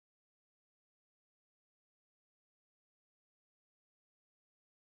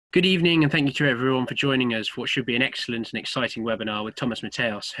Good evening, and thank you to everyone for joining us for what should be an excellent and exciting webinar with Thomas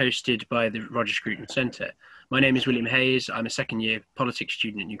Mateos, hosted by the Roger Scruton Centre. My name is William Hayes. I'm a second-year politics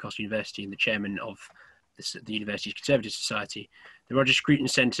student at Newcastle University and the chairman of the university's Conservative Society. The Roger Scruton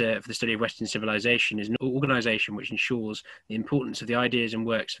Centre for the Study of Western Civilisation is an organisation which ensures the importance of the ideas and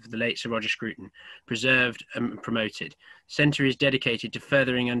works of the late Sir Roger Scruton preserved and promoted. The Centre is dedicated to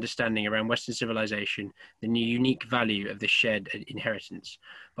furthering understanding around Western civilisation, the unique value of this shared inheritance.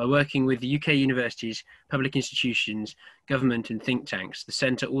 By working with the UK universities, public institutions, government and think tanks, the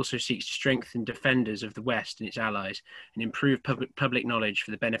Centre also seeks to strengthen defenders of the West and its allies and improve public knowledge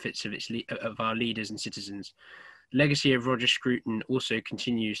for the benefits of our leaders and citizens. The legacy of Roger Scruton also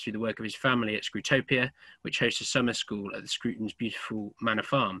continues through the work of his family at Scrutopia, which hosts a summer school at the Scruton's beautiful Manor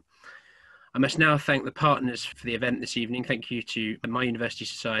Farm. I must now thank the partners for the event this evening. Thank you to my University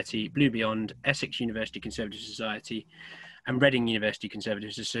Society, Blue Beyond, Essex University Conservative Society, and Reading University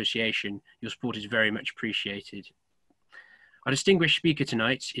Conservatives Association. Your support is very much appreciated. Our distinguished speaker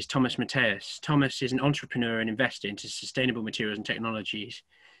tonight is Thomas Mateos. Thomas is an entrepreneur and investor into sustainable materials and technologies.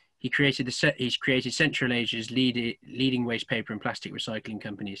 He's created Central Asia's leading waste paper and plastic recycling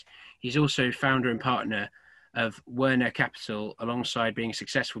companies. He's also founder and partner of Werner Capital, alongside being a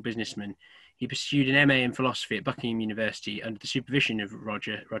successful businessman. He pursued an MA in philosophy at Buckingham University under the supervision of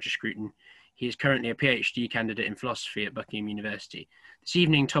Roger Scruton. He is currently a P.h.D. candidate in philosophy at Buckingham University. This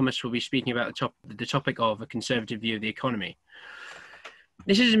evening, Thomas will be speaking about the topic of a conservative view of the economy.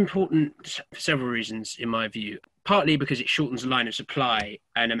 This is important for several reasons, in my view. Partly because it shortens the line of supply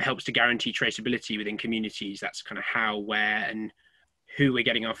and helps to guarantee traceability within communities. That's kind of how, where, and who we're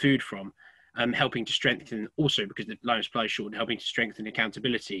getting our food from. Helping to strengthen, also because the line of supply is short, helping to strengthen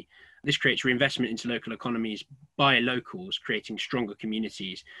accountability. This creates reinvestment into local economies by locals, creating stronger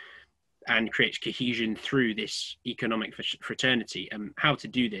communities, and creates cohesion through this economic fraternity. How to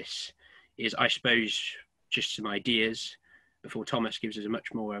do this is, I suppose, just some ideas before Thomas gives us a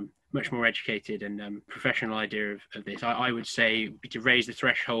much more educated and professional idea of this. I would say to raise the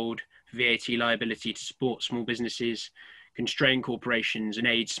threshold for VAT liability to support small businesses, constrain corporations and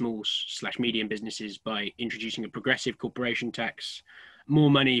aid small/medium businesses by introducing a progressive corporation tax, more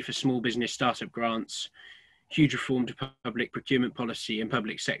money for small business startup grants, huge reform to public procurement policy, and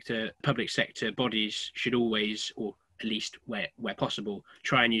public sector bodies should always, or at least where possible,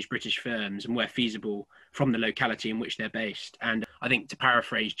 try and use British firms, and where feasible, from the locality in which they're based. And I think, to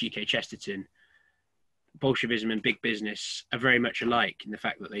paraphrase G.K. Chesterton, Bolshevism and big business are very much alike in the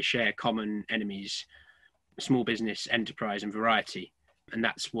fact that they share common enemies: small business, enterprise, and variety. And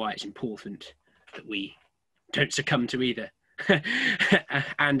that's why it's important that we don't succumb to either.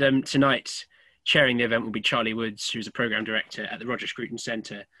 And tonight, chairing the event will be Charlie Woods, who's a program director at the Roger Scruton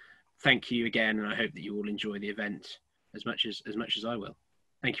Centre. Thank you again, and I hope that you all enjoy the event as much as I will.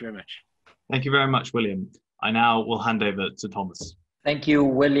 Thank you very much. Thank you very much, William. I now will hand over to Thomas. Thank you,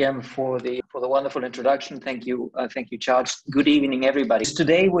 William, for the wonderful introduction. Thank you, Charles. Good evening, everybody.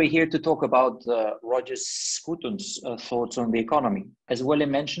 Today we're here to talk about Roger Scruton's thoughts on the economy. As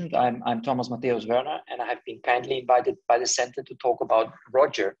William mentioned, I'm Thomas Mateos Werner, and I have been kindly invited by the Centre to talk about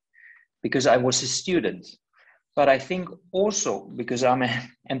Roger because I was his student, but I think also because I'm an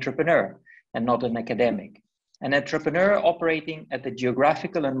entrepreneur and not an academic. An entrepreneur operating at the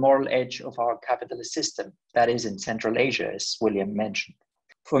geographical and moral edge of our capitalist system, that is in Central Asia, as William mentioned.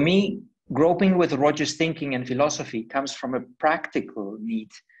 For me, groping with Roger's thinking and philosophy comes from a practical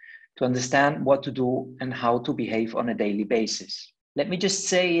need to understand what to do and how to behave on a daily basis. Let me just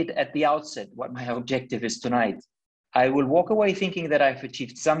say it at the outset, what my objective is tonight. I will walk away thinking that I've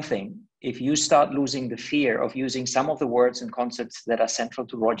achieved something if you start losing the fear of using some of the words and concepts that are central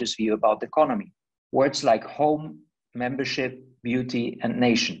to Roger's view about the economy. Words like home, membership, beauty, and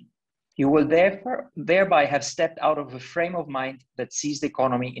nation. You will thereby have stepped out of a frame of mind that sees the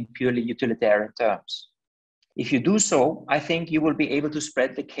economy in purely utilitarian terms. If you do so, I think you will be able to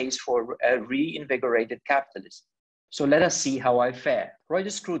spread the case for a reinvigorated capitalism. So let us see how I fare.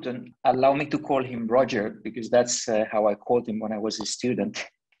 Roger Scruton, allow me to call him Roger because that's how I called him when I was a student,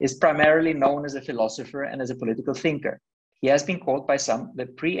 is primarily known as a philosopher and as a political thinker. He has been called by some the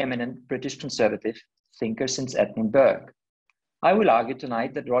preeminent British conservative thinker since Edmund Burke. I will argue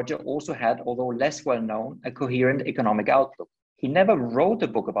tonight that Roger also had, although less well known, a coherent economic outlook. He never wrote a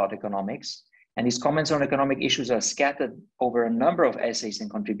book about economics, and his comments on economic issues are scattered over a number of essays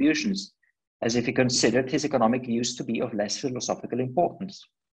and contributions, as if he considered his economic views to be of less philosophical importance.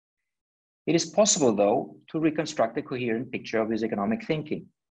 It is possible, though, to reconstruct a coherent picture of his economic thinking.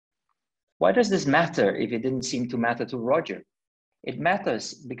 Why does this matter if it didn't seem to matter to Roger? It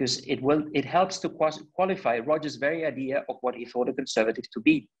matters because it helps to qualify Roger's very idea of what he thought a conservative to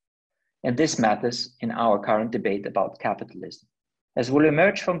be. And this matters in our current debate about capitalism. As will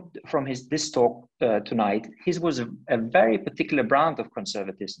emerge from this talk tonight, his was a very particular brand of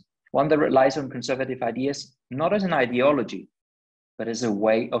conservatism, one that relies on conservative ideas not as an ideology, but as a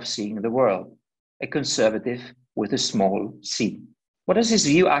way of seeing the world, a conservative with a small c. What does his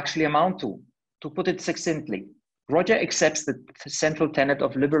view actually amount to? To put it succinctly, Roger accepts the central tenet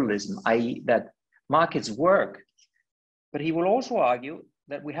of liberalism, i.e. that markets work, but he will also argue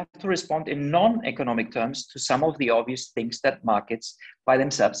that we have to respond in non-economic terms to some of the obvious things that markets by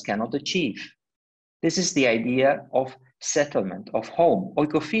themselves cannot achieve. This is the idea of settlement, of home,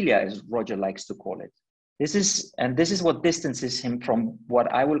 oikophilia, as Roger likes to call it. This is what distances him from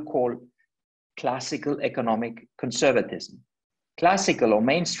what I will call classical economic conservatism. Classical or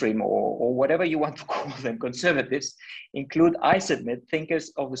mainstream or whatever you want to call them, conservatives include, I submit,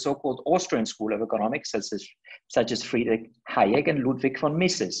 thinkers of the so-called Austrian school of economics, such as Friedrich Hayek and Ludwig von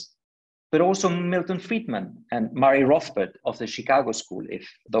Mises, but also Milton Friedman and Murray Rothbard of the Chicago School, if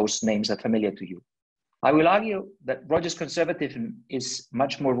those names are familiar to you. I will argue that Roger's conservatism is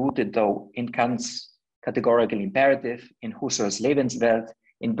much more rooted, though, in Kant's categorical imperative, in Husserl's Lebenswelt,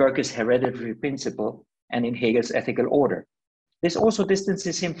 in Burke's hereditary principle, and in Hegel's ethical order. This also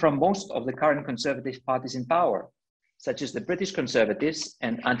distances him from most of the current conservative parties in power, such as the British Conservatives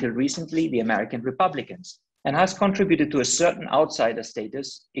and until recently the American Republicans, and has contributed to a certain outsider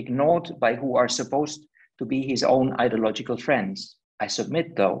status ignored by who are supposed to be his own ideological friends. I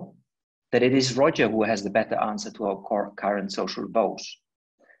submit, though, that it is Roger who has the better answer to our current social woes.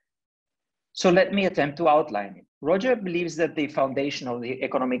 So let me attempt to outline it. Roger believes that the foundation of the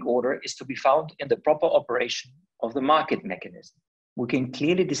economic order is to be found in the proper operation of the market mechanism. We can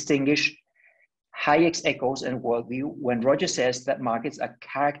clearly distinguish Hayek's echoes and worldview when Roger says that markets are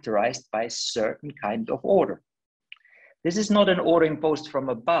characterized by a certain kind of order. This is not an order imposed from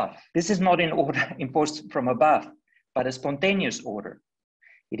above. This is not an order imposed from above, but a spontaneous order.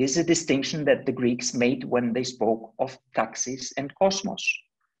 It is a distinction that the Greeks made when they spoke of taxis and cosmos.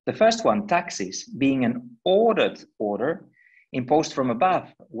 The first one, taxis, being an ordered order imposed from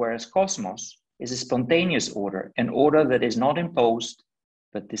above, whereas cosmos is a spontaneous order, an order that is not imposed,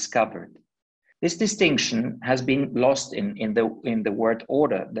 but discovered. This distinction has been lost in the word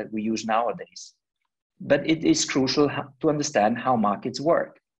order that we use nowadays, but it is crucial to understand how markets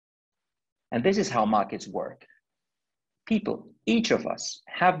work. And this is how markets work. People, each of us,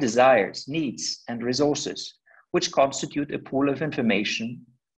 have desires, needs, and resources, which constitute a pool of information,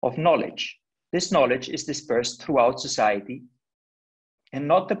 of knowledge. This knowledge is dispersed throughout society and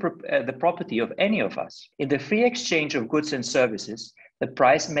not the property of any of us. In the free exchange of goods and services, the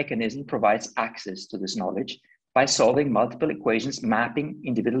price mechanism provides access to this knowledge by solving multiple equations mapping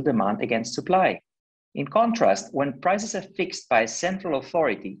individual demand against supply. In contrast, when prices are fixed by a central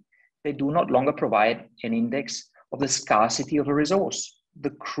authority, they do not longer provide an index of the scarcity of a resource.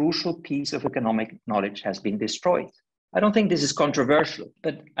 The crucial piece of economic knowledge has been destroyed. I don't think this is controversial,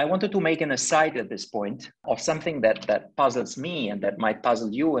 but I wanted to make an aside at this point of something that puzzles me and that might puzzle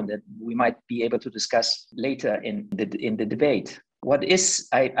you and that we might be able to discuss later in the debate.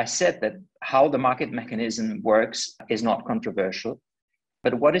 I said that how the market mechanism works is not controversial,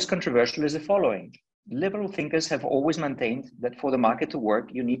 but what is controversial is the following. Liberal thinkers have always maintained that for the market to work,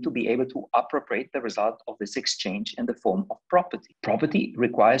 you need to be able to appropriate the result of this exchange in the form of property. Property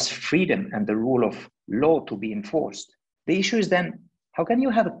requires freedom and the rule of law to be enforced. The issue is then, how can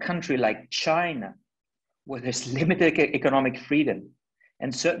you have a country like China, where there's limited economic freedom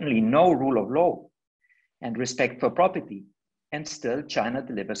and certainly no rule of law and respect for property, and still China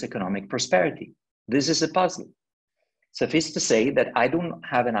delivers economic prosperity? This is a puzzle. Suffice to say that I don't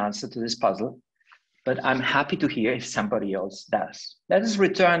have an answer to this puzzle, but I'm happy to hear if somebody else does. Let us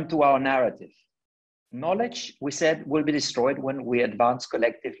return to our narrative. Knowledge, we said, will be destroyed when we advance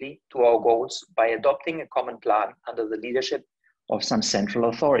collectively to our goals by adopting a common plan under the leadership of some central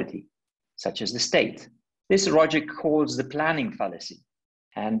authority, such as the state. This Roger calls the planning fallacy,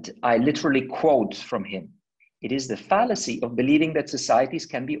 and I literally quote from him. It is the fallacy of believing that societies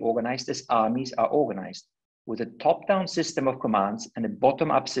can be organized as armies are organized, with a top-down system of commands and a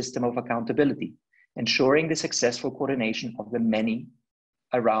bottom-up system of accountability, ensuring the successful coordination of the many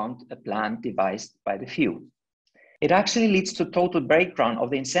around a plan devised by the few. It actually leads to total breakdown of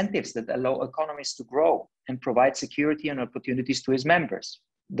the incentives that allow economies to grow and provide security and opportunities to its members.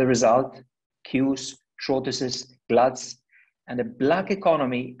 The result, queues, shortages, gluts, and a black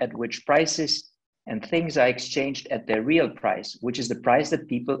economy at which prices and things are exchanged at their real price, which is the price that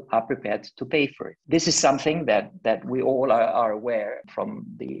people are prepared to pay for it. This is something that we all are aware from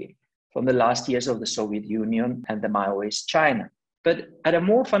the last years of the Soviet Union and the Maoist China. But at a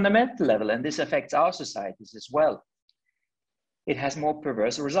more fundamental level, and this affects our societies as well, it has more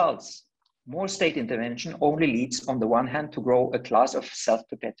perverse results. More state intervention only leads, on the one hand, to grow a class of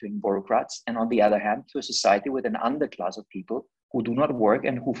self-perpetuating bureaucrats, and on the other hand, to a society with an underclass of people who do not work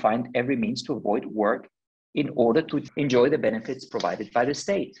and who find every means to avoid work in order to enjoy the benefits provided by the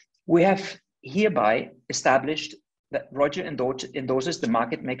state. We have hereby established that Roger endorses the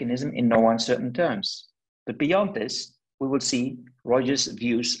market mechanism in no uncertain terms. But beyond this, we will see Roger's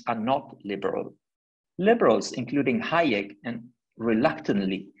views are not liberal. Liberals, including Hayek and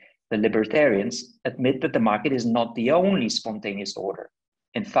reluctantly the libertarians, admit that the market is not the only spontaneous order.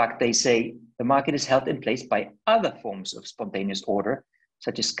 In fact, they say the market is held in place by other forms of spontaneous order,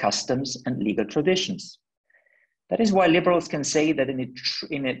 such as customs and legal traditions. That is why liberals can say that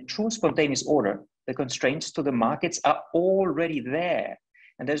in a true spontaneous order, the constraints to the markets are already there,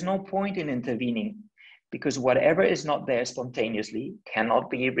 and there's no point in intervening, because whatever is not there spontaneously cannot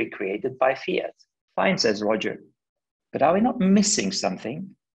be recreated by fiat. Fine, says Roger, but are we not missing something?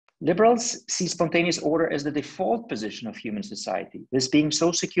 Liberals see spontaneous order as the default position of human society, this being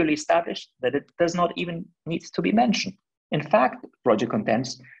so securely established that it does not even need to be mentioned. In fact, Roger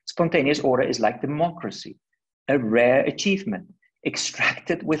contends, spontaneous order is like democracy, a rare achievement,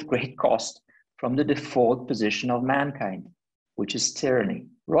 extracted with great cost from the default position of mankind, which is tyranny.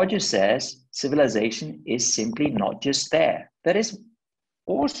 Roger says civilization is simply not just there. That is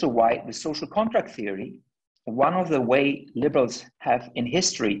also why the social contract theory, one of the way liberals have in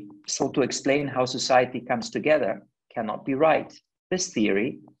history sought to explain how society comes together, cannot be right. This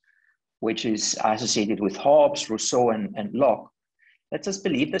theory, which is associated with Hobbes, Rousseau, and Locke, lets us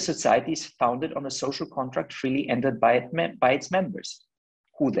believe that society is founded on a social contract freely entered by its members,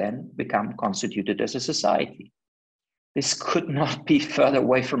 who then become constituted as a society. This could not be further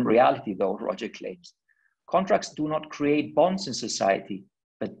away from reality, though, Roger claims. Contracts do not create bonds in society,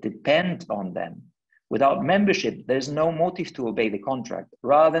 but depend on them. Without membership, there is no motive to obey the contract,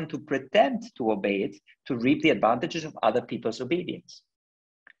 rather than to pretend to obey it to reap the advantages of other people's obedience.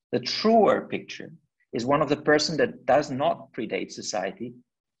 The truer picture is one of the person that does not predate society,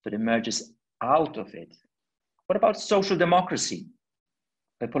 but emerges out of it. What about social democracy?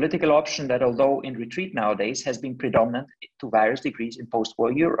 A political option that, although in retreat nowadays, has been predominant to various degrees in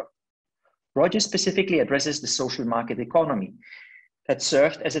post-war Europe. Roger specifically addresses the social market economy that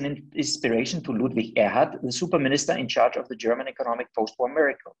served as an inspiration to Ludwig Erhard, the super minister in charge of the German economic post-war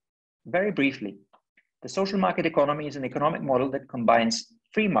miracle. Very briefly, the social market economy is an economic model that combines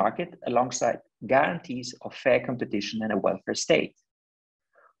free market alongside guarantees of fair competition and a welfare state.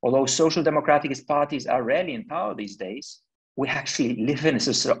 Although social democratic parties are rarely in power these days, we actually live in a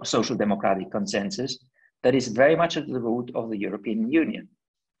social democratic consensus that is very much at the root of the European Union.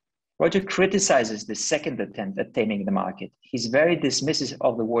 Roger criticizes the second attempt at taming the market. He's very dismissive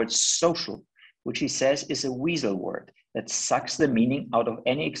of the word social, which he says is a weasel word that sucks the meaning out of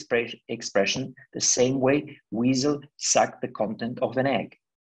any expression the same way weasel suck the content of an egg.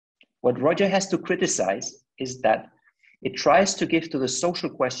 What Roger has to criticize is that it tries to give to the social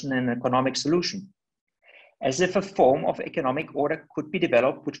question an economic solution, as if a form of economic order could be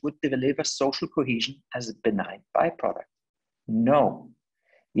developed which would deliver social cohesion as a benign byproduct. No.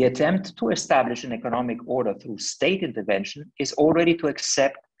 The attempt to establish an economic order through state intervention is already to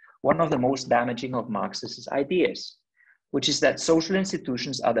accept one of the most damaging of Marx's ideas, which is that social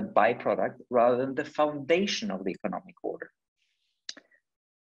institutions are the byproduct rather than the foundation of the economic order.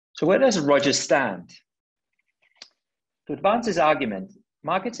 So where does Roger stand? To advance his argument,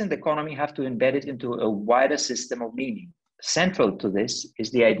 markets in the economy have to embed it into a wider system of meaning. Central to this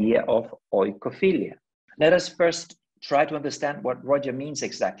is the idea of oikophilia. Let us first try to understand what Roger means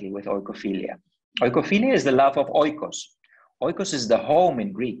exactly with oikophilia. Oikophilia is the love of oikos. Oikos is the home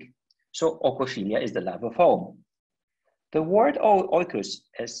in Greek, so oikophilia is the love of home. The word oikos,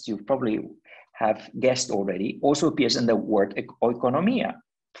 as you probably have guessed already, also appears in the word oikonomia,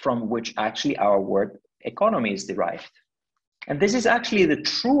 from which actually our word economy is derived. And this is actually the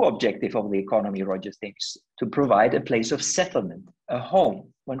true objective of the economy, Roger thinks, to provide a place of settlement, a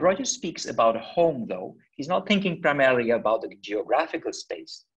home. When Roger speaks about a home, though, he's not thinking primarily about the geographical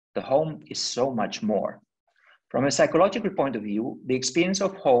space. The home is so much more. From a psychological point of view, the experience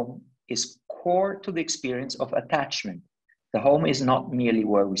of home is core to the experience of attachment. The home is not merely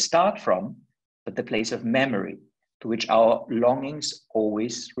where we start from, but the place of memory, to which our longings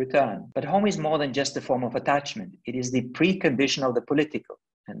always return. But home is more than just a form of attachment. It is the precondition of the political.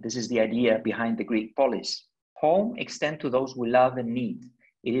 And this is the idea behind the Greek polis. Home extends to those we love and need.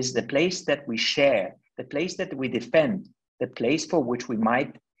 It is the place that we share, the place that we defend, the place for which we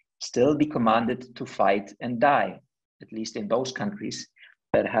might still be commanded to fight and die. at least in those countries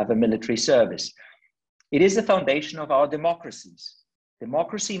that have a military service. It is the foundation of our democracies.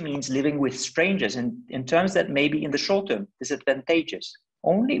 Democracy means living with strangers in terms that may be in the short term disadvantageous.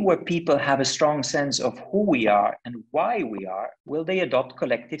 Only where people have a strong sense of who we are and why we are will they adopt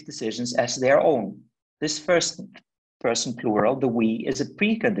collective decisions as their own. This first person plural, the we, is a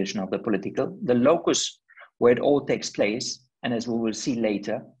precondition of the political, the locus where it all takes place, and as we will see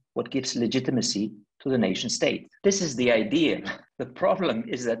later, what gives legitimacy to the nation state. This is the idea. The problem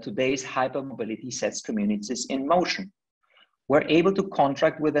is that today's hypermobility sets communities in motion. We're able to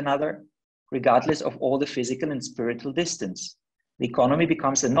contract with another regardless of all the physical and spiritual distance. The economy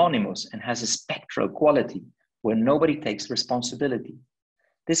becomes anonymous and has a spectral quality where nobody takes responsibility.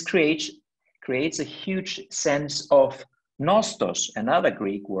 This creates a huge sense of nostos, another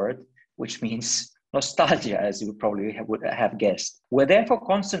Greek word, which means nostalgia, as you probably would have guessed. We're therefore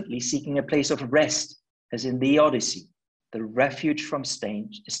constantly seeking a place of rest, as in the Odyssey, the refuge from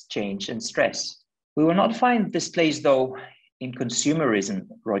change and stress. We will not find this place, though, in consumerism,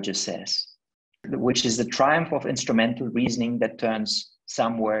 Roger says, which is the triumph of instrumental reasoning that turns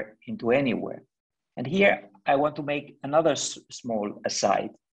somewhere into anywhere. And here I want to make another small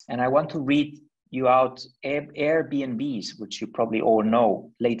aside, and I want to read you out Airbnb's, which you probably all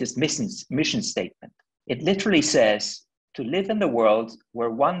know, latest mission statement. It literally says, to live in the world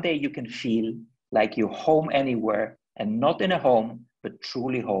where one day you can feel like you're home anywhere and not in a home, but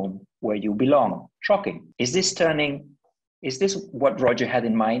truly home where you belong. Shocking. Is this what Roger had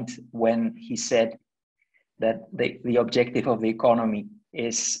in mind when he said that the objective of the economy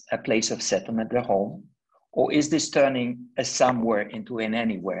is a place of settlement, a home? Or is this turning a somewhere into an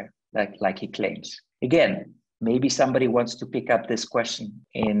anywhere, like he claims? Again, maybe somebody wants to pick up this question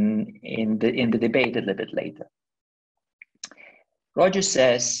in the debate a little bit later. Roger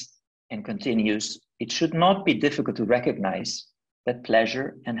says and continues, it should not be difficult to recognize that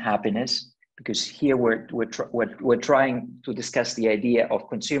pleasure and happiness, because here we're trying to discuss the idea of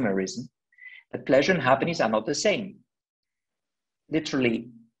consumerism, that pleasure and happiness are not the same. Literally,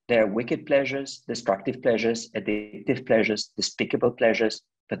 there are wicked pleasures, destructive pleasures, addictive pleasures, despicable pleasures,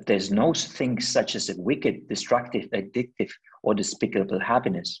 but there's no thing such as a wicked, destructive, addictive, or despicable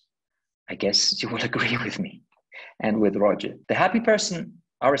happiness. I guess you will agree with me and with Roger. The happy person,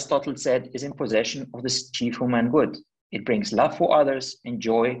 Aristotle said, is in possession of the chief human good. It brings love for others and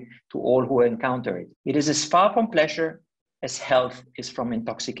joy to all who encounter it. It is as far from pleasure as health is from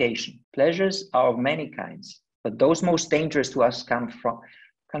intoxication. Pleasures are of many kinds, but those most dangerous to us come from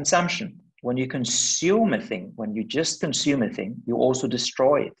consumption. When you consume a thing, when you just consume a thing, you also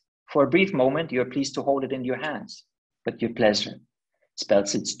destroy it. For a brief moment, you're pleased to hold it in your hands, but your pleasure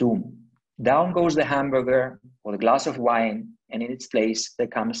spells its doom. Down goes the hamburger or the glass of wine, and in its place, there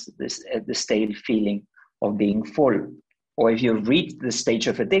comes the stale feeling of being full. Or if you reach the stage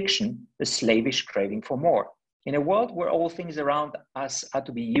of addiction, the slavish craving for more. In a world where all things around us are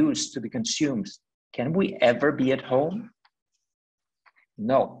to be used, to be consumed, can we ever be at home?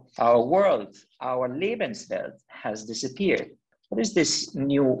 No. Our world, our Lebenswelt, has disappeared. What is this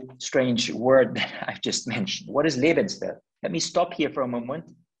new strange word that I've just mentioned? What is Lebenswelt? Let me stop here for a moment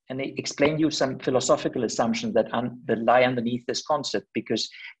and explain you some philosophical assumptions that lie underneath this concept, because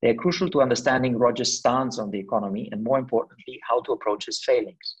they're crucial to understanding Roger's stance on the economy and, more importantly, how to approach his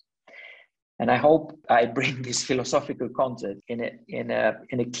failings. And I hope I bring this philosophical concept in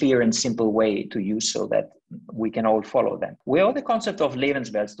a clear and simple way to you so that we can all follow them. We owe the concept of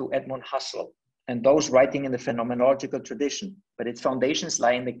Lebenswelt to Edmund Husserl and those writing in the phenomenological tradition, but its foundations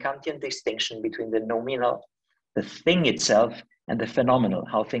lie in the Kantian distinction between the nominal, the thing itself, and the phenomenal,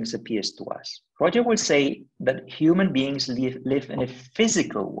 how things appear to us. Roger will say that human beings live in a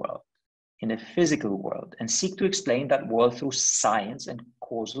physical world, and seek to explain that world through science and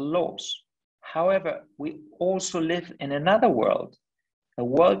causal laws. However, we also live in another world, a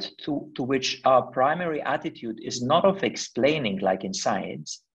world to which our primary attitude is not of explaining like in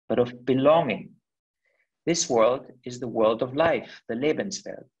science, but of belonging. This world is the world of life, the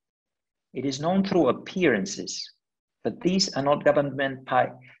Lebenswelt. It is known through appearances, but these are not governed by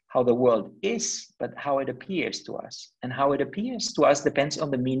how the world is, but how it appears to us. And how it appears to us depends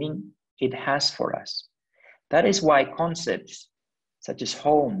on the meaning it has for us. That is why concepts such as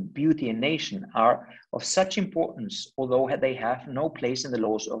home, beauty, and nation are of such importance, although they have no place in the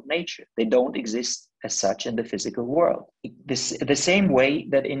laws of nature. They don't exist as such in the physical world. The same way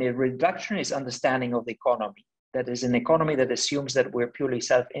that in a reductionist understanding of the economy, that is an economy that assumes that we're purely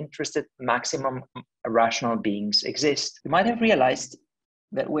self-interested, maximum rational beings exist. You might have realized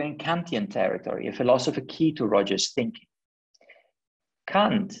that we're in Kantian territory, a philosopher key to Roger's thinking.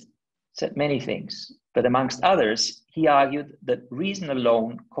 Kant said many things, But amongst others, he argued that reason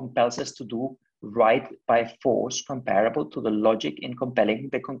alone compels us to do right by force comparable to the logic in compelling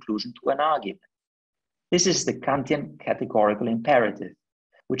the conclusion to an argument. This is the Kantian categorical imperative,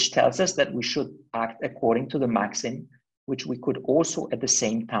 which tells us that we should act according to the maxim, which we could also at the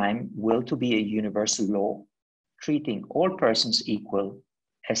same time will to be a universal law, treating all persons equal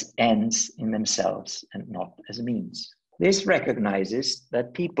as ends in themselves and not as means. This recognizes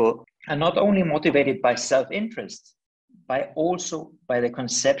that people are not only motivated by self-interest, but also by the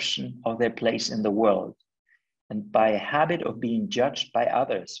conception of their place in the world and by a habit of being judged by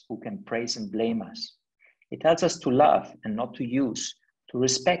others who can praise and blame us. It tells us to love and not to use, to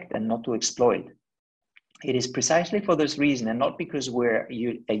respect and not to exploit. It is precisely for this reason, and not because we're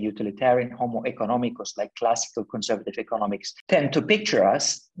a utilitarian homo economicus like classical conservative economics tend to picture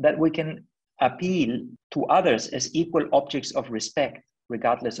us, that we can appeal to others as equal objects of respect,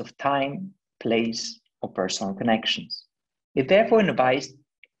 regardless of time, place, or personal connections. It therefore invites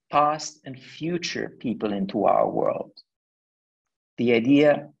past and future people into our world. The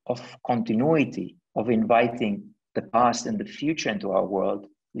idea of continuity, of inviting the past and the future into our world,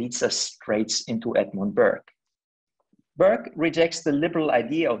 leads us straight into Edmund Burke. Burke rejects the liberal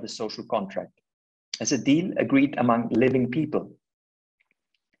idea of the social contract as a deal agreed among living people.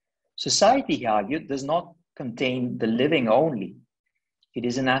 Society, he argued, does not contain the living only. It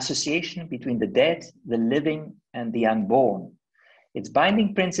is an association between the dead, the living, and the unborn. Its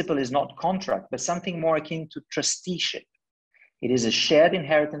binding principle is not contract, but something more akin to trusteeship. It is a shared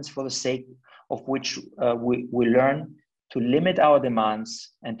inheritance for the sake of which we learn to limit our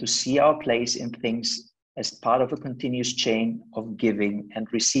demands and to see our place in things as part of a continuous chain of giving and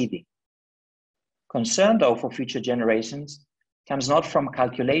receiving. Concern, though, for future generations comes not from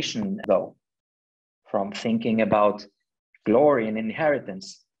calculation, though, from thinking about glory and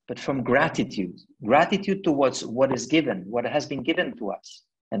inheritance, but from gratitude towards what is given, what has been given to us.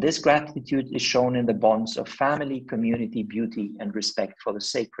 And this gratitude is shown in the bonds of family, community, beauty, and respect for the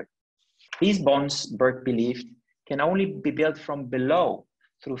sacred. These bonds, Burke believed, can only be built from below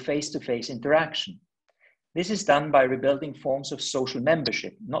through face-to-face interaction. This is done by rebuilding forms of social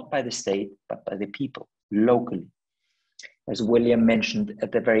membership, not by the state, but by the people, locally. As William mentioned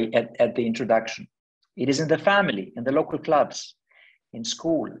at the introduction, it is in the family, in the local clubs, in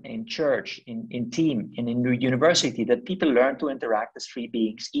school, in church, in team, and in university that people learn to interact as free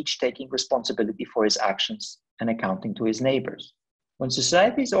beings, each taking responsibility for his actions and accounting to his neighbors. When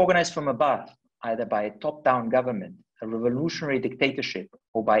society is organized from above, either by a top-down government, a revolutionary dictatorship,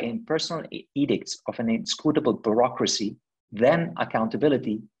 or by impersonal edicts of an inscrutable bureaucracy, then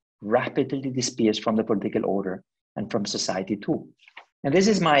accountability rapidly disappears from the political order and from society too. And this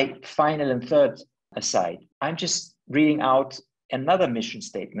is my final and third aside. I'm just reading out another mission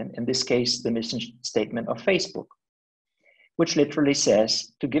statement, in this case, the mission statement of Facebook, which literally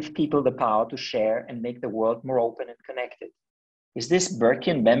says to give people the power to share and make the world more open and connected. Is this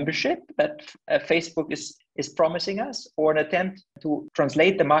Burkean membership that Facebook is promising us, or an attempt to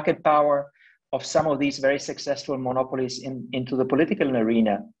translate the market power of some of these very successful monopolies into the political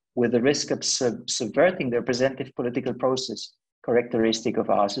arena with the risk of subverting the representative political process characteristic of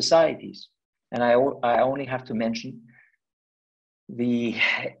our societies? And I only have to mention the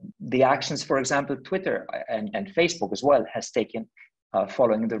actions, for example, Twitter and Facebook as well has taken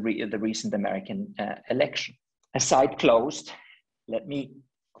following the recent American election. Aside closed, let me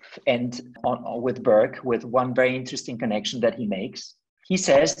end with Burke with one very interesting connection that he makes. He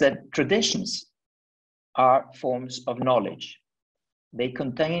says that traditions are forms of knowledge. They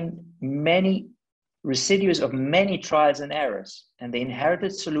contain many residues of many trials and errors, and the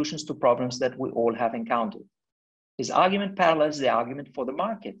inherited solutions to problems that we all have encountered. His argument parallels the argument for the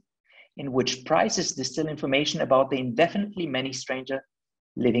market, in which prices distill information about the indefinitely many strangers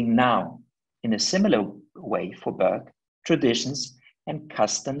living now. In a similar way for Burke, traditions and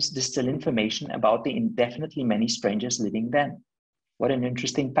customs distill information about the indefinitely many strangers living then. What an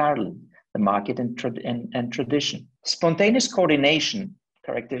interesting parallel, the market and tradition. Spontaneous coordination,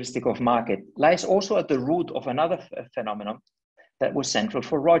 characteristic of market, lies also at the root of another phenomenon that was central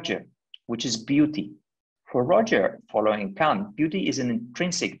for Roger, which is beauty. For Roger, following Kant, beauty is an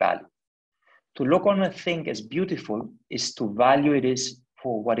intrinsic value. To look on a thing as beautiful is to value it is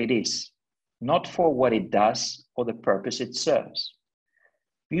for what it is, not for what it does or the purpose it serves.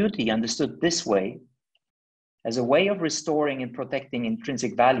 Beauty, understood this way, as a way of restoring and protecting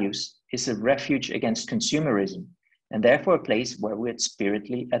intrinsic values, is a refuge against consumerism, and therefore a place where we're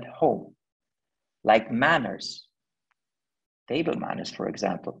spiritually at home. Like manners, table manners, for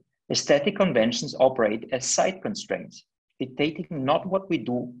example, aesthetic conventions operate as site constraints, dictating not what we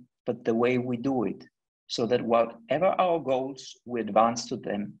do, but the way we do it. so that whatever our goals, we advance to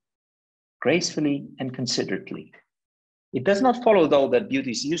them gracefully and considerately. It does not follow, though, that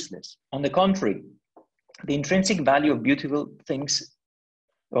beauty is useless. On the contrary, the intrinsic value of beautiful things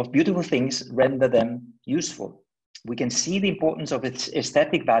render them useful. We can see the importance of its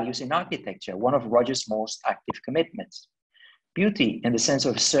aesthetic values in architecture, one of Roger's most active commitments. Beauty, in the sense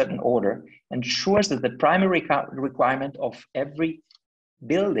of a certain order, ensures that the primary requirement of every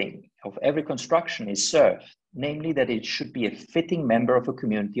building, of every construction is served, namely that it should be a fitting member of a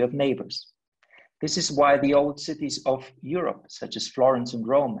community of neighbors. This is why the old cities of Europe, such as Florence and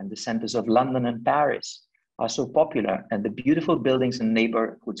Rome, and the centers of London and Paris, are so popular, and the beautiful buildings and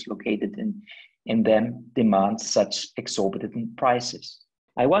neighborhoods located in them demand such exorbitant prices.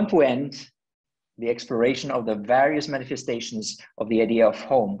 I want to end the exploration of the various manifestations of the idea of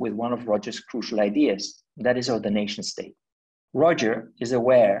home with one of Roger's crucial ideas, that is of the nation state. Roger is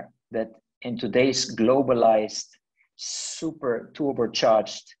aware that in today's globalized, super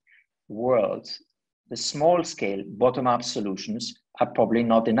turbocharged world, the small-scale, bottom-up solutions are probably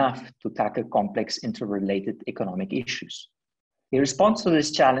not enough to tackle complex interrelated economic issues. The response to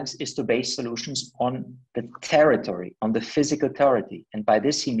this challenge is to base solutions on the territory, on the physical territory, and by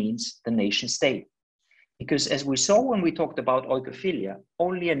this he means the nation state. Because as we saw when we talked about oikophilia,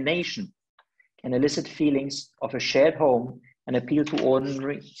 only a nation can elicit feelings of a shared home and appeal to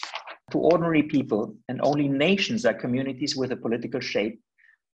ordinary people, and only nations are communities with a political shape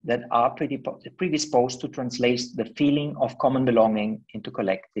that are predisposed to translate the feeling of common belonging into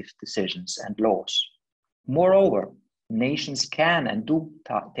collective decisions and laws. Moreover, nations can and do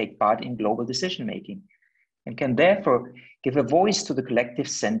take part in global decision-making and can therefore give a voice to the collective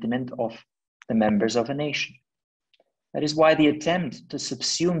sentiment of the members of a nation. That is why the attempt to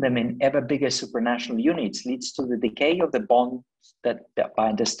subsume them in ever bigger supranational units leads to the decay of the bonds that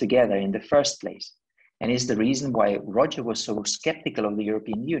bind us together in the first place, and is the reason why Roger was so skeptical of the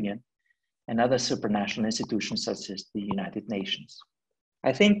European Union and other supranational institutions such as the United Nations.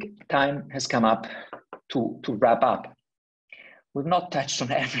 I think time has come up to wrap up. We've not touched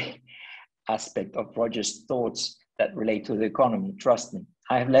on every aspect of Roger's thoughts that relate to the economy, trust me.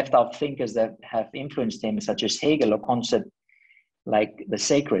 I have left out thinkers that have influenced him, such as Hegel, or concept like the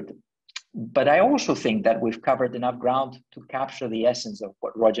sacred. But I also think that we've covered enough ground to capture the essence of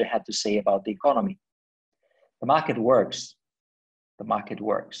what Roger had to say about the economy. The market works. The market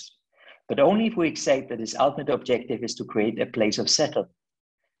works. But only if we accept that his ultimate objective is to create a place of settlement.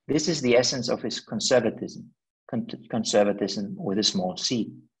 This is the essence of his conservatism with a small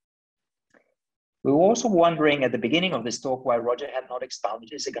c. We were also wondering at the beginning of this talk why Roger had not expounded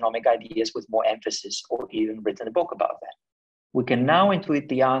his economic ideas with more emphasis or even written a book about that. We can now intuit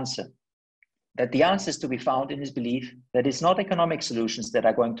the answer, that the answer is to be found in his belief that it's not economic solutions that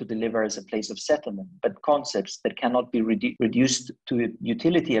are going to deliver as a place of settlement, but concepts that cannot be reduced to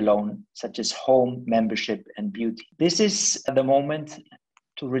utility alone, such as home, membership, and beauty. This is the moment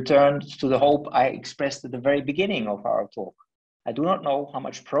to return to the hope I expressed at the very beginning of our talk. I do not know how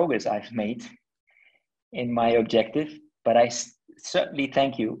much progress I've made in my objective, but I certainly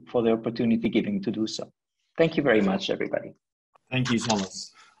thank you for the opportunity given to do so. Thank you very much, everybody. Thank you,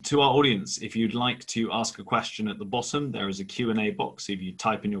 Thomas. To our audience, if you'd like to ask a question at the bottom, there is a Q&A box. If you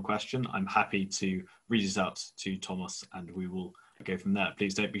type in your question, I'm happy to read it out to Thomas and we will go from there.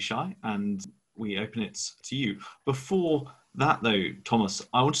 Please don't be shy and we open it to you. Before that though, Thomas,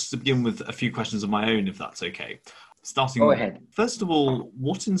 I wanted to begin with a few questions of my own, if that's okay. Go ahead. First of all,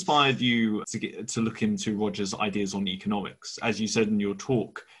 what inspired you to look into Roger's ideas on economics? As you said in your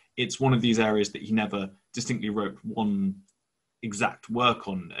talk, it's one of these areas that he never distinctly wrote one exact work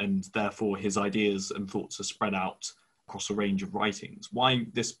on, and therefore his ideas and thoughts are spread out across a range of writings. Why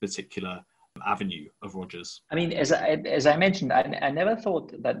this particular avenue of Roger's? I mean, as I mentioned, I never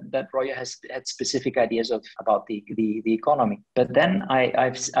thought that Roger had specific ideas about the economy. But then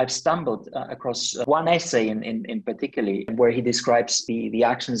I've stumbled across one essay in particular where he describes the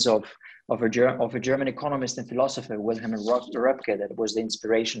actions of a German economist and philosopher, Wilhelm Röpke, that was the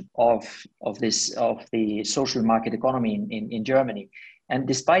inspiration of the social market economy in Germany. And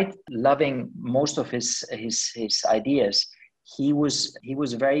despite loving most of his ideas, he was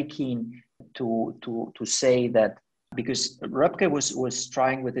very keen to say that, because Röpke was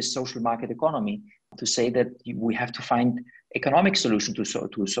trying with his social market economy to say that we have to find economic solution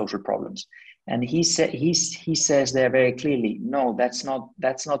to social problems. And he says there very clearly, no, that's not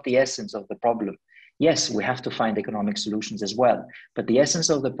the essence of the problem. Yes, we have to find economic solutions as well, but the essence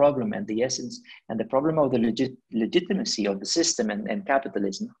of the problem and the problem of the legitimacy of the system and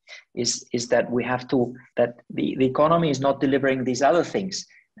capitalism is that we have to, that the economy is not delivering these other things.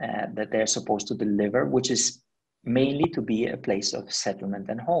 that they're supposed to deliver, which is mainly to be a place of settlement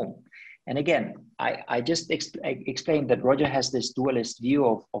and home. And again, I just explained that Roger has this dualist view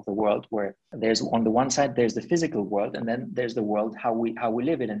of the world, where there's, on the one side, there's the physical world, and then there's the world, how we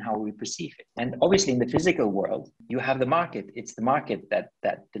live it and how we perceive it. And obviously in the physical world, you have the market. It's the market that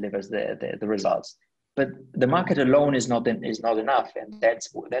delivers the results. But the market alone is not enough, and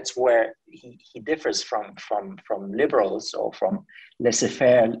that's where he differs from liberals or from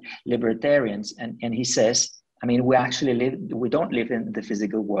laissez-faire libertarians. And he says, I mean, we don't live in the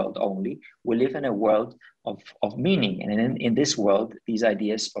physical world only. We live in a world of meaning. And in this world, these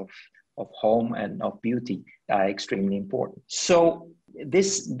ideas of home and of beauty are extremely important. So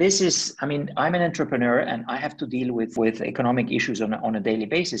this is, I mean, I'm an entrepreneur and I have to deal with economic issues on a daily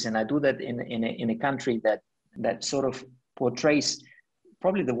basis. And I do that in a country that sort of portrays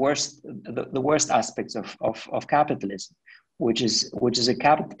probably the worst aspects of capitalism, which is a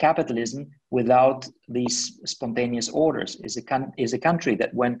capitalism without these spontaneous orders. Is a country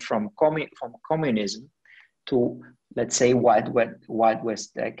that went from communism to, let's say, Wild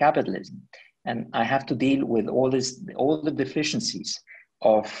West capitalism, and I have to deal with all the deficiencies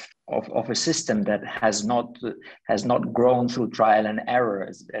of a system that has not grown through trial and error,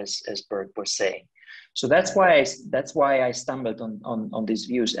 as Bert was saying. So that's why I stumbled on these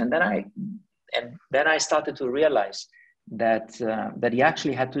views, and then I started to realize that he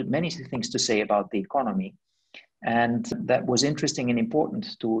actually had many things to say about the economy, and that was interesting and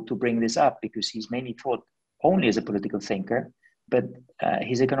important to bring this up, because he's mainly thought only as a political thinker, but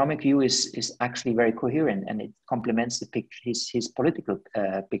his economic view is actually very coherent, and it complements the picture, his political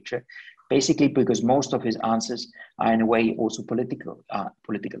picture, basically because most of his answers are in a way also political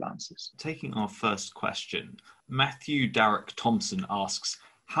answers. Taking our first question, Matthew Darrick Thompson asks,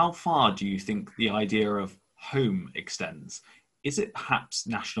 how far do you think the idea of home extends? Is it perhaps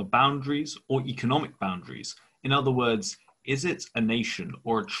national boundaries or economic boundaries? In other words, is it a nation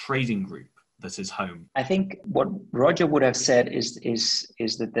or a trading group that is home? I think what Roger would have said is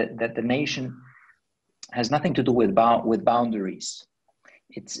that the nation has nothing to do with boundaries.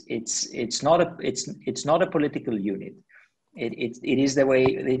 It's not a political unit. It is the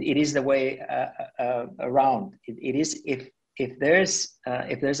way around. It is if there's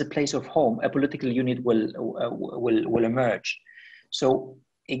a place of home, a political unit will emerge. So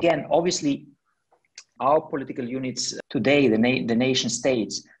again, obviously, our political units today, the nation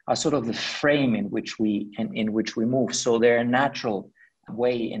states, are sort of the frame in which we move. So they're a natural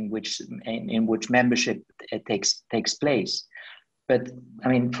way in which membership takes place. But I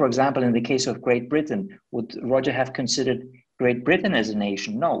mean, for example, in the case of Great Britain, would Roger have considered Great Britain as a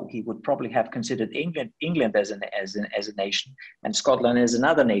nation? No, he would probably have considered England as a nation, and Scotland as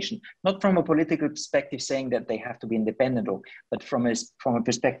another nation. Not from a political perspective, saying that they have to be independent, but from a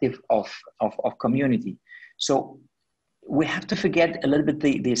perspective of community. So we have to forget a little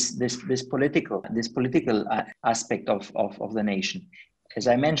bit this political aspect of the nation. As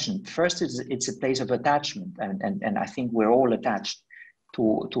I mentioned, first it's a place of attachment, and I think we're all attached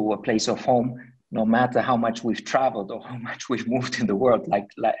to a place of home, no matter how much we've traveled or how much we've moved in the world,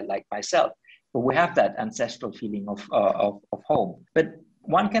 like myself. But we have that ancestral feeling of home. But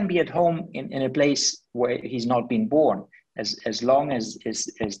one can be at home in a place where he's not been born, as long as this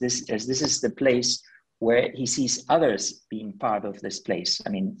is the place where he sees others being part of this place. I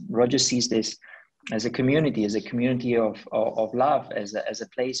mean, Roger sees this as a community of love, as a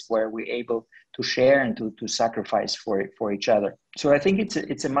place where we're able to share and to sacrifice for each other. So I think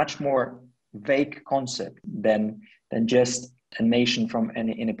it's a much more vague concept than just a nation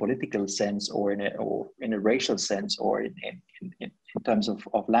in a political sense, or in a racial sense, or in terms of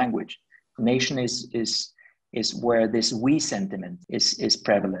language. Nation is where this we sentiment is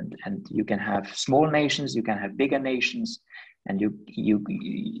prevalent, and you can have small nations, you can have bigger nations, and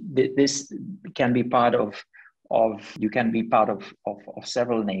this can be part of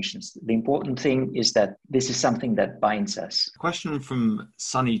several nations. The important thing is that this is something that binds us. Question from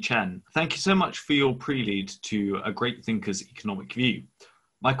Sunny Chen. Thank you so much for your prelude to a great thinker's economic view.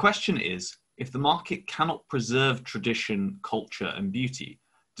 My question is, if the market cannot preserve tradition, culture, and beauty,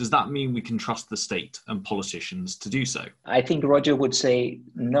 does that mean we can trust the state and politicians to do so? I think Roger would say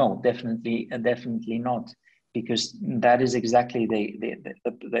no, definitely not. Because that is exactly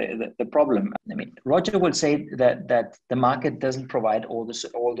the problem. I mean, Roger would say that the market doesn't provide all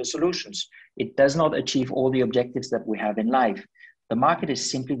the solutions. It does not achieve all the objectives that we have in life. The market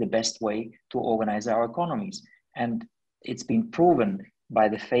is simply the best way to organize our economies, and it's been proven by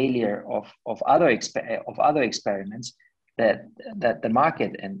the failure of other experiments that the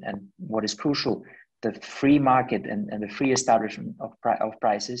market, and what is crucial, the free market and the free establishment of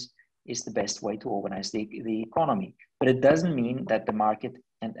prices is the best way to organize the economy. But it doesn't mean that the market,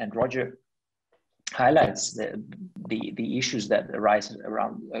 and Roger highlights the issues that arise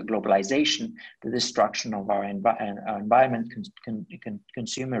around globalization, the destruction of our environment,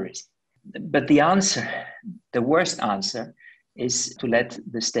 consumerism. But the answer, the worst answer, is to let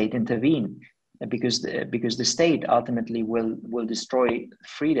the state intervene, because the state ultimately will destroy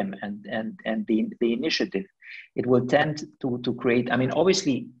freedom and the initiative. It will tend to create.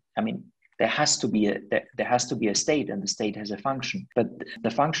 Obviously, there has to be a state, and the state has a function. But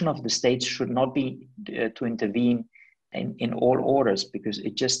the function of the state should not be to intervene in all orders, because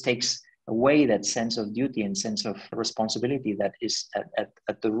it just takes away that sense of duty and sense of responsibility that is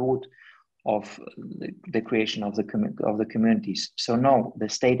at the root of the creation of the communities. So no, the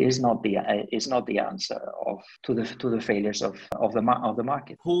state is not the answer to the failures of the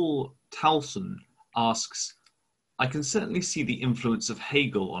market. Paul Towson asks, I can certainly see the influence of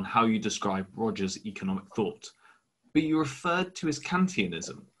Hegel on how you describe Roger's economic thought, but you referred to his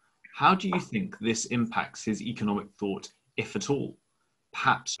Kantianism. How do you think this impacts his economic thought, if at all?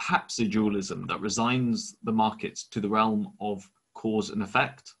 Perhaps a dualism that resigns the market to the realm of cause and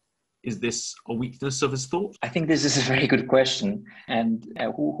effect? Is this a weakness of his thought? I think this is a very good question. And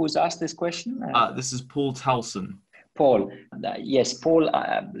who's asked this question? This is Paul Towson. Paul, yes, Paul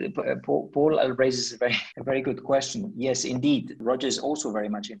raises a very good question. Yes, indeed, Roger is also very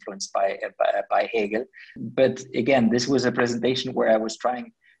much influenced by Hegel. But again, this was a presentation where I was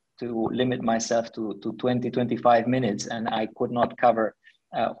trying to limit myself to 25 minutes, and I could not cover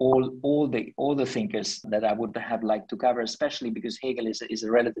all the thinkers that I would have liked to cover, especially because Hegel is a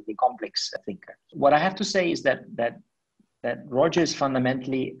relatively complex thinker. What I have to say is that Roger is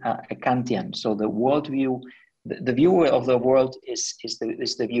fundamentally a Kantian. So the worldview, the view of the world is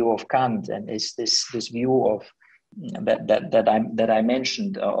the view of Kant, and is this view of that I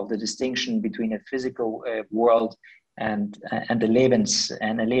mentioned, of the distinction between a physical world and a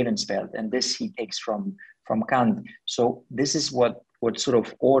Lebenswelt, and this he takes from Kant. So this is what sort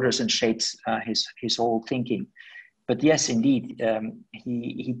of orders and shapes his whole thinking. But yes, indeed,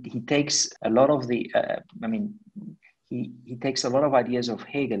 he takes a lot of the. He takes a lot of ideas of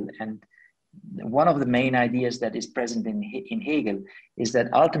Hegel, and one of the main ideas that is present in Hegel is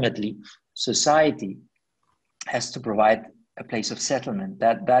that ultimately society has to provide a place of settlement.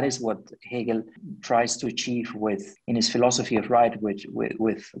 That is what Hegel tries to achieve in his philosophy of right, with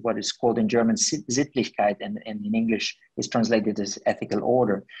what is called in German Sittlichkeit, and in English is translated as ethical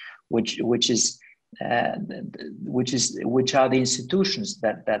order, which are the institutions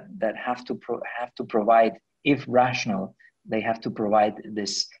that have to provide, if rational, they have to provide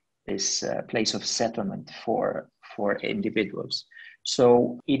this place of settlement for individuals.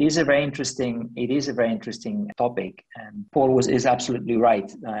 So it is a very interesting topic, and Paul is absolutely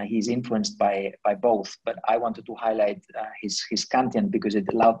right. He's influenced by both, but I wanted to highlight his Kantian because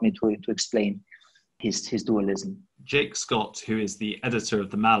it allowed me to explain his dualism. Jake Scott, who is the editor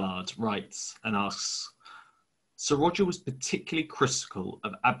of the Mallard, writes and asks, Sir Roger was particularly critical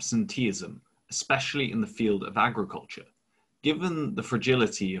of absenteeism, especially in the field of agriculture. Given the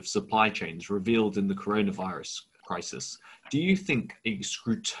fragility of supply chains revealed in the coronavirus crisis, do you think a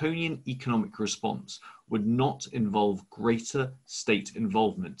Scrutonian economic response would not involve greater state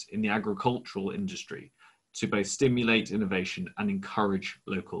involvement in the agricultural industry to both stimulate innovation and encourage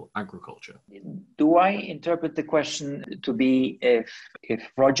local agriculture? Do I interpret the question to be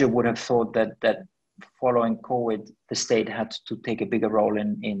if Roger would have thought that following COVID, the state had to take a bigger role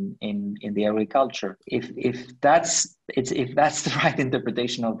in the agriculture? If that's the right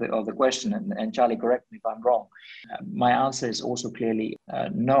interpretation of the question, and Charlie, correct me if I'm wrong, my answer is also clearly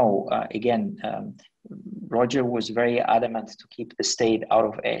no. Roger was very adamant to keep the state out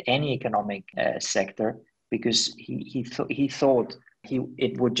of any economic sector, because he thought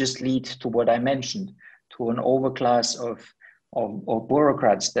it would just lead to what I mentioned, to an overclass of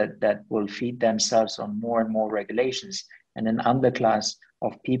bureaucrats that will feed themselves on more and more regulations, and an underclass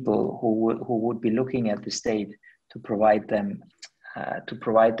of people who would be looking at the state to provide them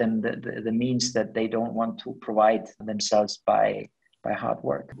the means that they don't want to provide themselves by hard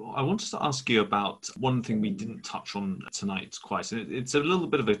work. Well, I wanted to ask you about one thing we didn't touch on tonight quite. It's a little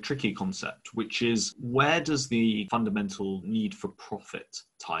bit of a tricky concept, which is, where does the fundamental need for profit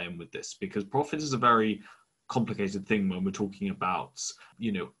tie in with this? Because profit is a very complicated thing when we're talking about,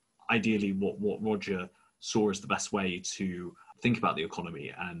 ideally what Roger saw as the best way to think about the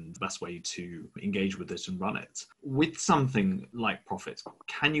economy and the best way to engage with it and run it. With something like profit,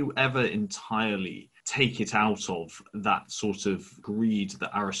 can you ever entirely take it out of that sort of greed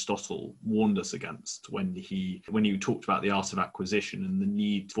that Aristotle warned us against when he talked about the art of acquisition and the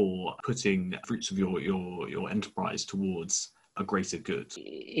need for putting fruits of your enterprise towards a greater good?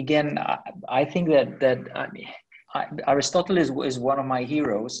 Again, I think that Aristotle is one of my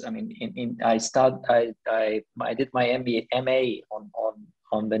heroes. I mean, I did my MA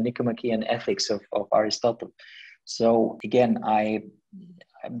on the Nicomachean ethics of Aristotle. So again,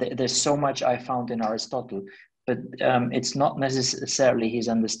 there's so much I found in Aristotle, but it's not necessarily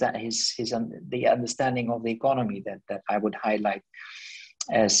the understanding of the economy that I would highlight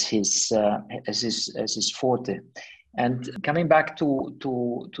as his forte. And coming back to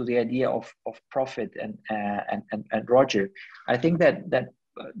the idea of profit and Roger, I think that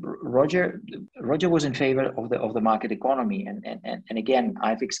Roger was in favor of the market economy, and again,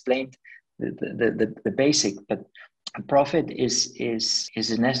 I've explained the basic, but profit is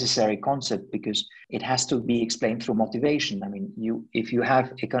a necessary concept because it has to be explained through motivation. I mean, if you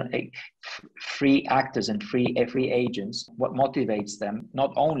have free actors and free agents, what motivates them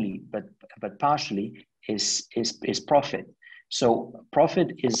not only but partially is profit. So profit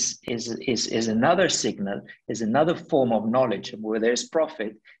is another signal, is another form of knowledge. Where there's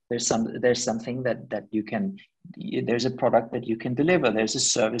profit, there's something that you can, there's a product that you can deliver, there's a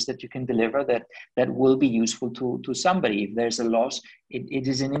service that you can deliver that will be useful to somebody. If there's a loss, it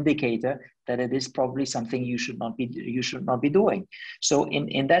is an indicator that it is probably something you should not be doing. So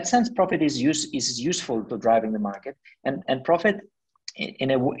in that sense, profit is useful to driving the market, and profit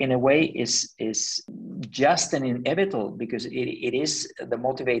in a way is just an inevitable because it is the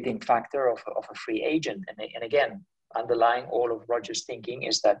motivating factor of a free agent. And again, underlying all of Roger's thinking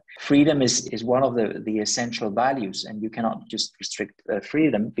is that freedom is one of the essential values, and you cannot just restrict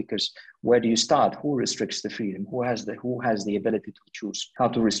freedom, because where do you start? Who restricts the freedom? Who has the ability to choose how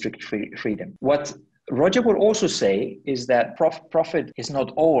to restrict freedom? What Roger would also say is that profit is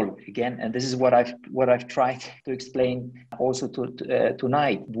not all. Again, and this is what I've tried to explain also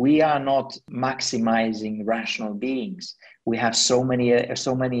tonight. We are not maximizing rational beings. We have so many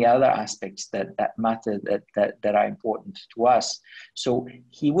other aspects that matter, that are important to us. So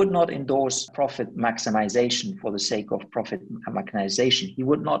he would not endorse profit maximization for the sake of profit maximization. He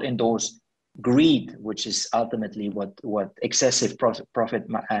would not endorse greed, which is ultimately what excessive profit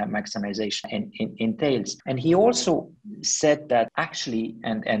maximization entails. And he also said that actually,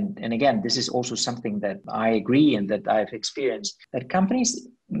 and again, this is also something that I agree and that I've experienced, that companies,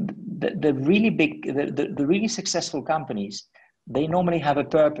 the really big, the really successful companies, they normally have a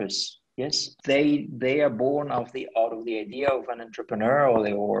purpose. Yes, they are born out of the idea of an entrepreneur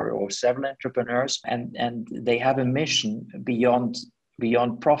or several entrepreneurs, and they have a mission beyond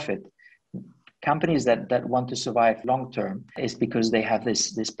profit. Companies that want to survive long term is because they have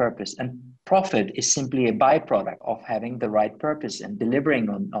this purpose, and profit is simply a byproduct of having the right purpose and delivering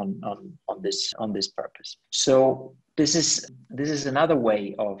on this purpose. So this is another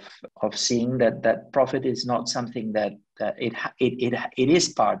way of seeing that profit is not something that it is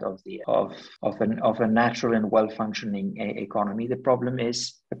part of a natural and well functioning economy. The problem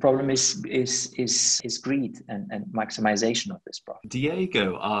is greed and maximization of this profit.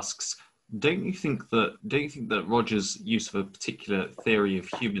 Diego asks, Don't you think that Roger's use of a particular theory of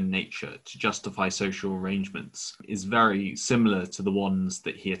human nature to justify social arrangements is very similar to the ones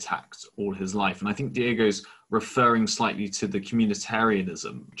that he attacked all his life? And I think Diego's referring slightly to the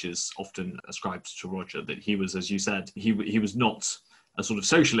communitarianism, which is often ascribed to Roger, that he was, as you said, he was not a sort of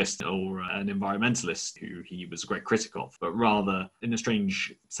socialist or an environmentalist who he was a great critic of, but rather, in a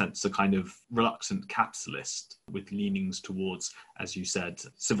strange sense, a kind of reluctant capitalist with leanings towards, as you said,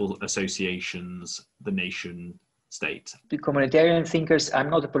 civil associations, the nation state. The communitarian thinkers, I'm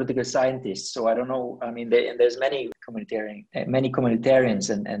not a political scientist, so I don't know. I mean, there's many communitarians,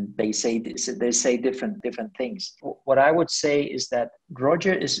 and they say different things. What I would say is that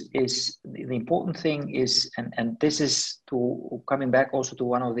Roger is the important thing is, and this is coming back also to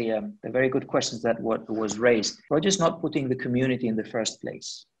one of the very good questions that was raised. Roger's not putting the community in the first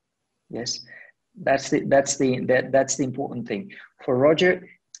place. Yes, that's the important thing for Roger.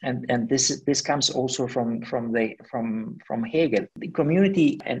 And this comes also from Hegel. The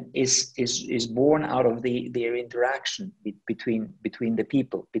community is born out of their interaction between the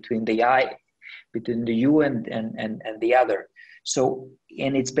people, between the you and the other. So,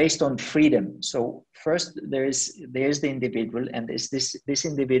 and it's based on freedom. So first there's the individual, and there's this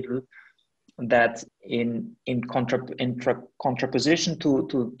individual that in contraposition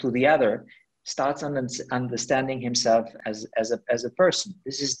to the other starts understanding himself as a person.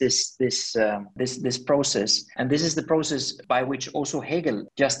 This is this process, and this is the process by which also Hegel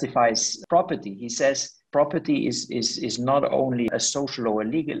justifies property. He says property is not only a social or a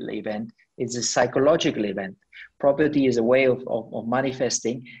legal event; it's a psychological event. Property is a way of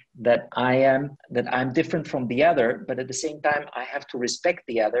manifesting that I'm different from the other, but at the same time I have to respect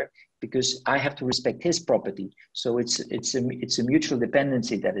the other because I have to respect his property. So it's a mutual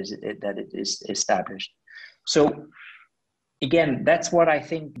dependency that it is established. So again, that's what I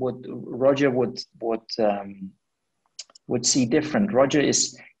think Roger would see different. Roger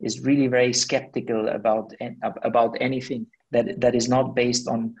is really very skeptical about anything that is not based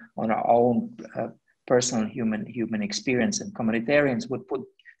on our own personal human experience, and communitarians would put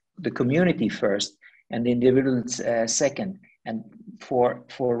the community first and the individuals second. And for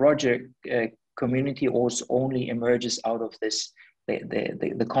Roger, community also only emerges out of this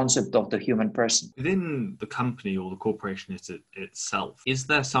the concept of the human person. Within the company or the corporation itself, is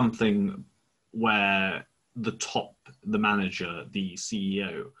there something where the manager, the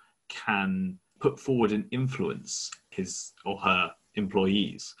CEO, can put forward and influence his or her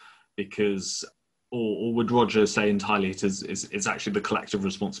employees? Because, or would Roger say entirely it's actually the collective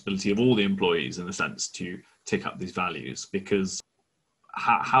responsibility of all the employees, in a sense, to take up these values? Because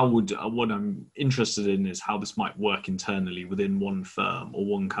what I'm interested in is how this might work internally within one firm or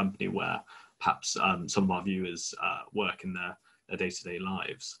one company where perhaps some of our viewers work in their day-to-day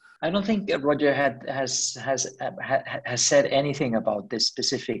lives. I don't think Roger has said anything about this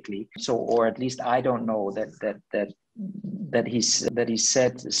specifically. So, or at least I don't know that he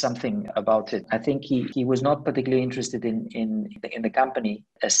said something about it. I think he was not particularly interested in the company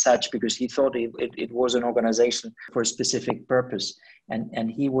as such, because he thought it was an organization for a specific purpose,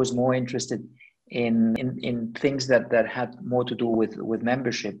 and he was more interested in things that had more to do with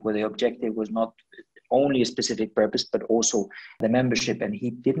membership, where the objective was not only a specific purpose, but also the membership. And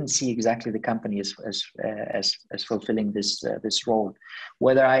he didn't see exactly the company as fulfilling this role.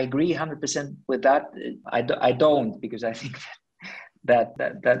 Whether I agree 100% with that, I don't, because I think that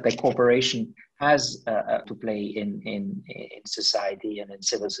the corporation has to play in society and in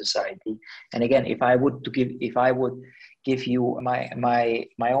civil society. And again, if I would give you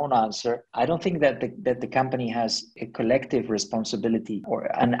my own answer, I don't think that the company has a collective responsibility or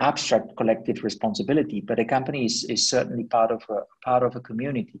an abstract collective responsibility, but a company is certainly part of a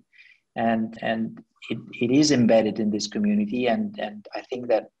community, and it is embedded in this community. And I think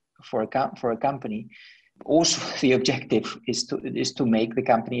that for a company, also the objective is to make the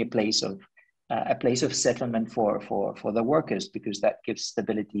company a place of settlement for the workers, because that gives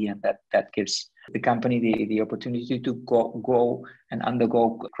stability, and that gives the company the opportunity to go and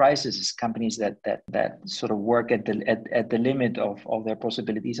undergo crises. Companies that sort of work at the limit of their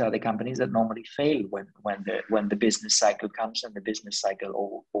possibilities are the companies that normally fail when the business cycle comes, and the business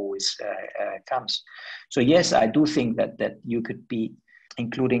cycle always comes. So yes, I do think that you could be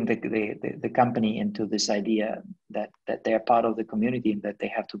including the company into this idea that they are part of the community and that they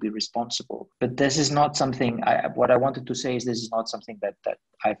have to be responsible. But this is not something, what I wanted to say is this is not something that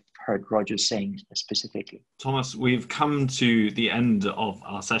I've heard Roger saying specifically. Thomas, we've come to the end of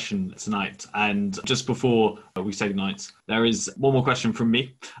our session tonight. And just before we say goodnight, there is one more question from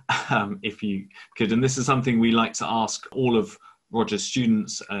me, if you could. And this is something we like to ask all of Roger's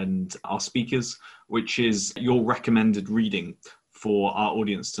students and our speakers, which is your recommended reading for our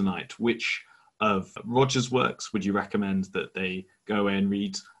audience tonight. Which of Roger's works would you recommend that they go away and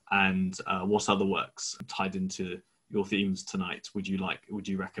read, and what other works tied into your themes tonight would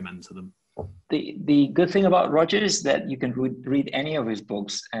you recommend to them? The good thing about Roger is that you can read any of his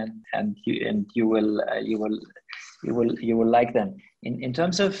books, and you will like them. In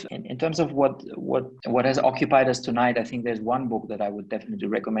terms of what has occupied us tonight, I think there's one book that I would definitely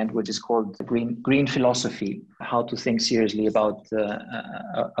recommend, which is called Green Philosophy: How to Think Seriously About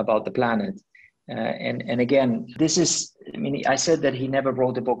the Planet. And again, this is, I mean, I said that he never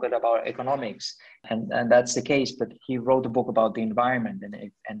wrote a book about economics, and that's the case, but he wrote a book about the environment,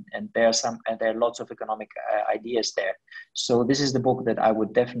 and there are lots of economic ideas there. So this is the book that I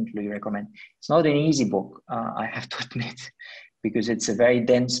would definitely recommend. It's not an easy book, I have to admit, because it's a very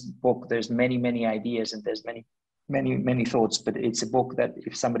dense book. There's many ideas, and there's many thoughts, but it's a book that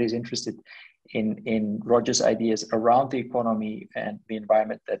if somebody is interested in Roger's ideas around the economy and the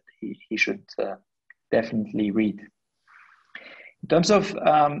environment, that he should definitely read. In terms of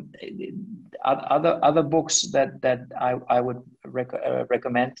other books that I would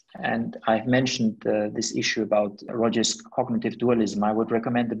recommend, and I've mentioned this issue about Roger's cognitive dualism, I would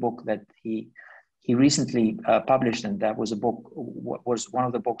recommend the book that he recently published, and that was one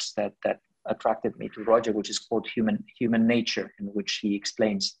of the books that attracted me to Roger, which is called Human Nature, in which he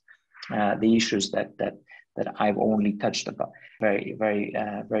explains the issues that I've only touched upon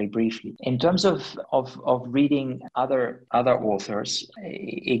very briefly. In terms of reading other authors,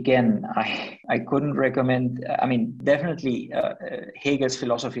 again, I couldn't recommend. I mean, definitely Hegel's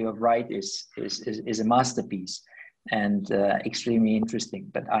Philosophy of Right is a masterpiece and extremely interesting.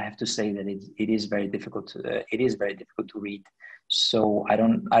 But I have to say that it is very difficult to read. So I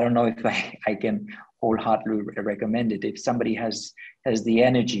don't know if I can wholeheartedly recommend it. If somebody has the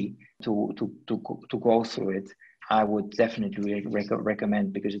energy to go through it, I would definitely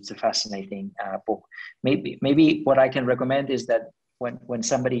recommend, because it's a fascinating book. Maybe what I can recommend is that when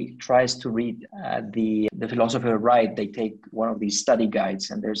somebody tries to read the Philosophy of Right, they take one of these study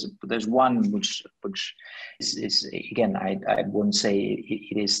guides, and there's one which is again, I wouldn't say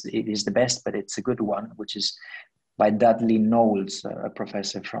it is the best, but it's a good one, which is by Dudley Knowles, a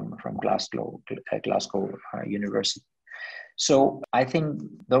professor from Glasgow University. So I think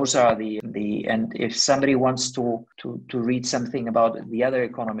those are and if somebody wants to read something about the other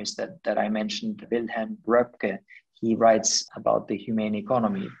economists that I mentioned, Wilhelm Röpke, he writes about the humane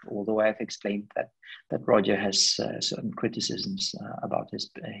economy, although I've explained that Roger has certain criticisms about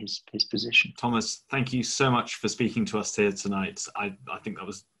his position. Thomas, thank you so much for speaking to us here tonight. I think that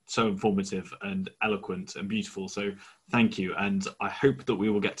was so informative and eloquent and beautiful. So thank you. And I hope that we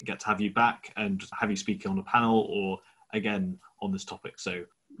will get to have you back and have you speak on a panel or again on this topic. So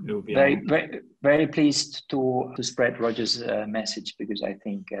it will be very pleased to spread Roger's message, because I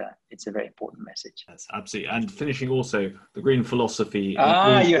think it's a very important message. Yes, absolutely. And finishing also the green philosophy. You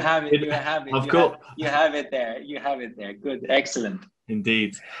have it. You have it there. You have it there. Good. Excellent.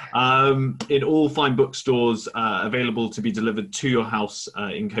 Indeed. In all fine bookstores, available to be delivered to your house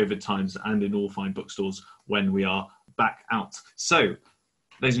in COVID times, and in all fine bookstores when we are back out. So,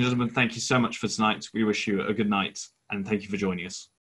 ladies and gentlemen, thank you so much for tonight. We wish you a good night, and thank you for joining us.